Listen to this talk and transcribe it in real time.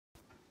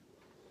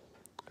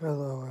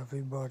Hello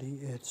everybody,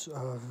 it's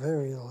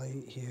very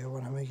late here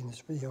when I'm making this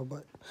video,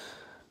 but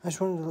I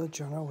just wanted to let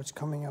you know what's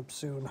coming up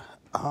soon.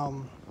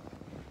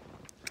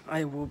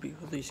 I will be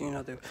releasing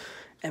another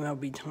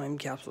MLB time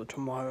capsule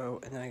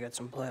tomorrow, and then I got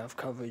some playoff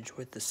coverage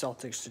with the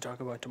Celtics to talk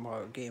about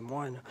tomorrow, Game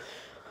 1.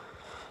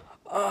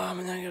 And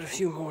then I got a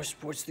few more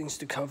sports things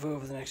to cover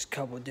over the next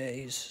couple of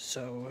days,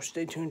 so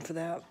stay tuned for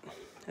that.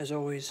 As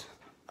always,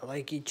 I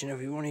like each and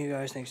every one of you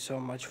guys. Thanks so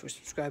much for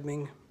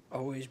subscribing.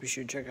 Always be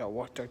sure to check out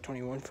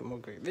WalkDark21 for more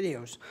great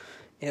videos.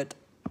 And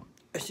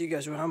I see you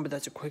guys around, but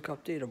that's a quick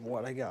update of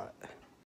what I got.